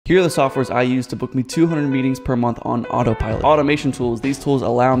Here are the softwares I use to book me 200 meetings per month on autopilot. Automation tools. These tools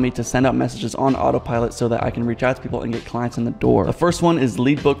allow me to send out messages on autopilot so that I can reach out to people and get clients in the door. The first one is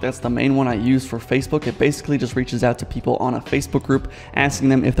Leadbook. That's the main one I use for Facebook. It basically just reaches out to people on a Facebook group, asking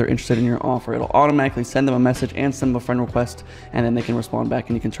them if they're interested in your offer. It'll automatically send them a message and send them a friend request, and then they can respond back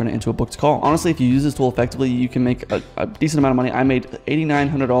and you can turn it into a booked call. Honestly, if you use this tool effectively, you can make a decent amount of money. I made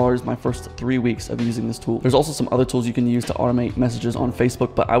 $8,900 my first 3 weeks of using this tool. There's also some other tools you can use to automate messages on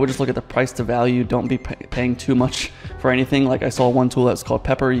Facebook, but I would just look at the price to value. Don't be paying too much for anything. Like I saw one tool that's called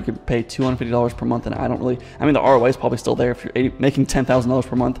Pepper. You could pay $250 per month, and I mean, the ROI is probably still there. If you're making $10,000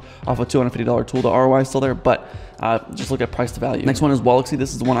 per month off a $250 tool, the ROI is still there, but just look at price to value. Next one is Wallexy.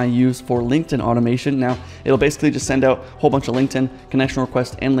 This is the one I use for LinkedIn automation. Now, it'll basically just send out a whole bunch of LinkedIn connection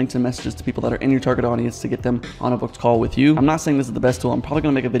requests and LinkedIn messages to people that are in your target audience to get them on a booked call with you. I'm not saying this is the best tool. I'm probably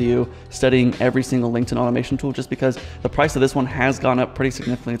gonna make a video studying every single LinkedIn automation tool just because the price of this one has gone up pretty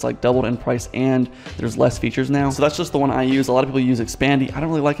significantly. It's like doubled in price and there's less features now. So that's just the one I use. A lot of people use Expandy. I don't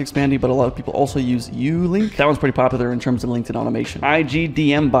really like Expandy, but a lot of people also use Ulink. That one's pretty popular in terms of LinkedIn automation.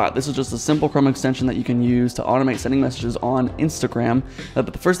 IGDM bot. This is just a simple Chrome extension that you can use to automate sending messages on Instagram.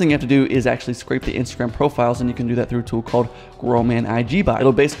 But the first thing you have to do is actually scrape the Instagram profiles, and you can do that through a tool called Growman IG Bot.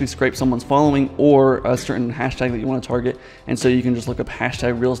 It'll basically scrape someone's following or a certain hashtag that you want to target, and so you can just look up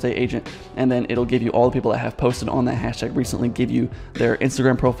hashtag real estate agent, and then it'll give you all the people that have posted on that hashtag recently, give you their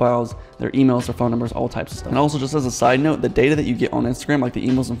Instagram profiles, their emails, their phone numbers, all types of stuff. And also, just as a side note, the data that you get on Instagram, like the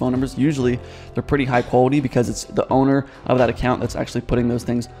emails and phone numbers, usually they're pretty high quality because it's the owner of that account that's actually putting those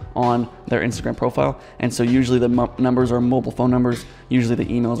things on their Instagram profile. And so usually the numbers are mobile phone numbers, usually the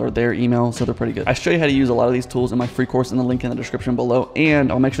emails are their email, so they're pretty good. I show you how to use a lot of these tools in my free course in the link in the description below,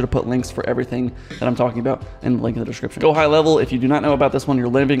 and I'll make sure to put links for everything that I'm talking about in the link in the description. Go high level. If you do not know about this one, you're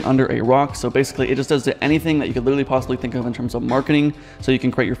living under a rock. So basically it just does anything that you could literally possibly think of in terms of marketing. So you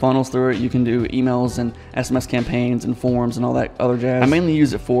can create your funnels through it. You can do emails and SMS campaigns and forms and all that other jazz. I mainly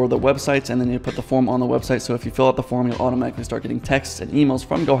use it for the websites, and then you put the form on the website. So if you fill out the form, you'll automatically start getting texts and emails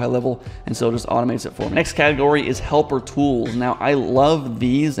from Go High Level, and so it just automates it for me. Next category is helper tools. Now, I love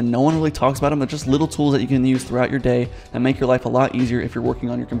these, and no one really talks about them. They're just little tools that you can use throughout your day that make your life a lot easier if you're working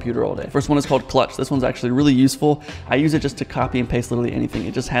on your computer all day. First one is called Clutch. This one's actually really useful. I use it just to copy and paste literally anything.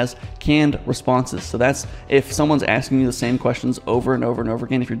 It just has canned responses. So that's if someone's asking you the same questions over and over and over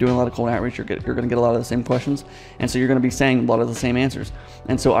again. If you're doing a lot of cold outreach, you're going to get a lot of the same questions, and so you're going to be saying a lot of the same answers.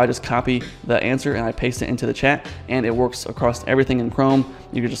 And so I just copy the answer and I paste it into the chat, and it works across everything in Chrome.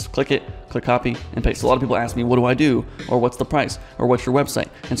 You can just click it, click copy, and paste. So a lot of people ask me, what do I do? Or what's the price? Or what's your website?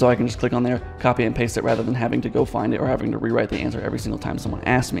 And so I can just click on there, copy and paste it, rather than having to go find it or having to rewrite the answer every single time someone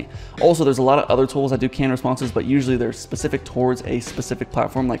asks me. Also, there's a lot of other tools that do canned responses, but usually they're specific towards a specific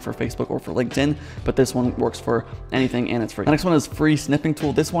platform, like for Facebook or for LinkedIn, but this one works for anything and it's free. The next one is free snipping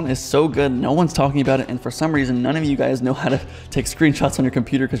tool. This one is so good. No one's talking about it, and for some reason, none of you guys know how to take screenshots on your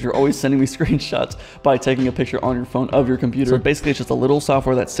computer, because you're always sending me screenshots by taking a picture on your phone of your computer. So basically, it's just a little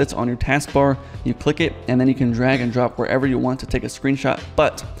software that sits on your taskbar. You click it, and then you can drag and drop wherever you want to take a screenshot.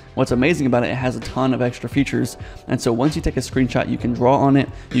 But what's amazing about it, it has a ton of extra features. And so once you take a screenshot, you can draw on it,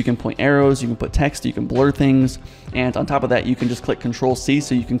 you can point arrows, you can put text, you can blur things. And on top of that, you can just click Control-C,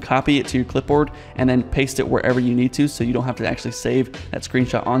 so you can copy it to your clipboard and then paste it wherever you need to, so you don't have to actually save that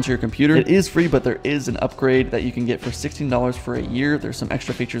screenshot onto your computer. It is free, but there is an upgrade that you can get for $16 for a year. There's some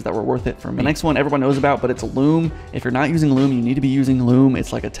extra features that were worth it for me. The next one everyone knows about, but it's Loom. If you're not using Loom, you need to be using Loom.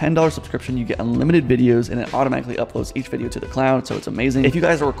 It's like a $10 subscription. You get unlimited videos, and it automatically uploads each video to the cloud, so it's amazing. If you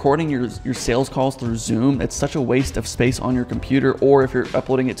guys are recording your sales calls through Zoom, it's such a waste of space on your computer, or if you're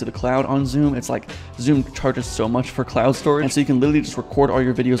uploading it to the cloud on Zoom, it's like Zoom charges so much for cloud storage, and so you can literally just record all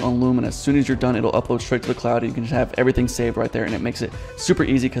your videos on Loom, and as soon as you're done, it'll upload straight to the cloud, and you can just have everything saved right there, and it makes it super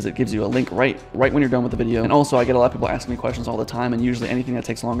easy because it gives you a link right when you're done with the video. And also, I get a lot of people asking me questions all the time, and usually anything that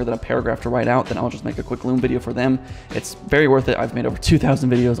takes longer than a paragraph to write out, then I'll just make a quick Loom video for them. It's very worth it. I've made over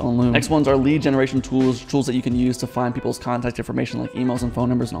 2,000 videos on Loom. Next ones are lead generation tools that you can use to find people's contact information, like emails and phone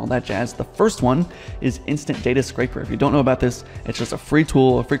numbers and all that jazz. The first one is Instant Data Scraper. If you don't know about this, it's just a free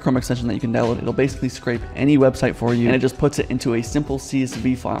tool, a free Chrome extension that you can download. It'll basically scrape any website for you, and it just puts it into a simple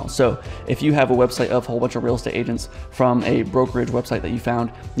CSV file. So if you have a website of a whole bunch of real estate agents from a brokerage website that you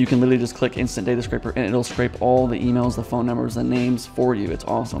found, you can literally just click Instant Data Scraper, and it'll scrape all the emails, the phone numbers, the names for you. It's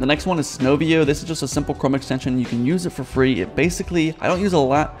awesome. The next one is Synovio. This is just a simple Chrome extension. You can use it for free. It basically, I don't use it a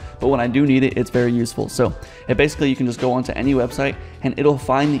lot, but when I do need it, it's very useful. So it basically, you can just go onto any website and it'll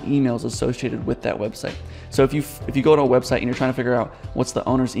find the emails associated with that website. So if you go to a website and you're trying to figure out what's the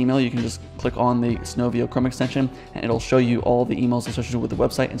owner's email, you can just click on the Synovio Chrome extension and it'll show you all the emails associated with the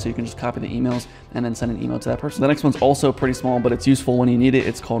website. And so you can just copy the emails and then send an email to that person. The next one's also pretty small, but it's useful when you need it.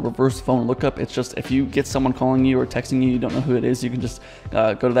 It's called reverse phone lookup. It's just, if you get someone calling you or texting you, you don't know who it is, you can just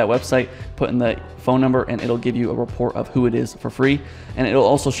go to that website, put in the phone number, and it'll give you a report of who it is for free. And it'll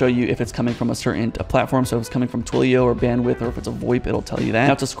also show you if it's coming from a certain platform. So if it's coming from Twilio or Bandwidth, or if it's a VoIP, it'll tell you that.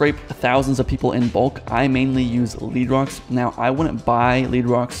 Now, to scrape thousands of people in bulk, I mainly use LeadRocks. Now, I wouldn't buy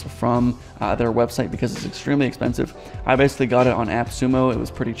LeadRocks from their website because it's extremely expensive. I basically got it on AppSumo. It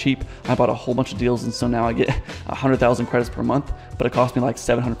was pretty cheap. I bought a whole bunch of deals, and so now I get 100,000 credits per month, but it cost me like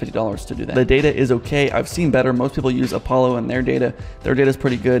 $750 to do that. The data is okay. I've seen better. Most people use Apollo and their data. Their data is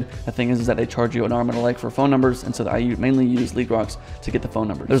pretty good. The thing is that they charge you an arm and a leg for phone numbers, and so I mainly use LeadRocks to get the phone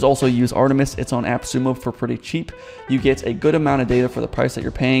numbers. There's also use Artemis. It's on AppSumo for pretty cheap. You get a good amount of data for the price that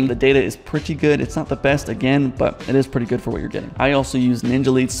you're paying. The data is pretty good. It's not the best, again, but it is pretty good for what you're getting. I also use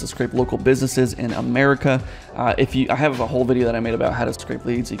Ninja Leads to scrape local businesses in America. I have a whole video that I made about how to scrape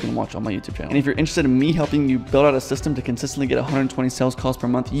leads you can watch on my YouTube channel. And if you're interested in me helping you build out a system to consistently get 120 sales calls per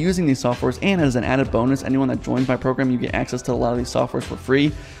month using these softwares, and as an added bonus, anyone that joins my program, you get access to a lot of these softwares for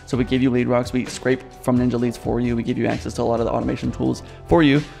free. So we give you LeadRocks, we scrape from Ninja Leads for you, we give you access to a lot of the automation tools for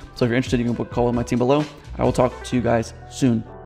you. So if you're interested, you can book a call with my team below. I will talk to you guys soon.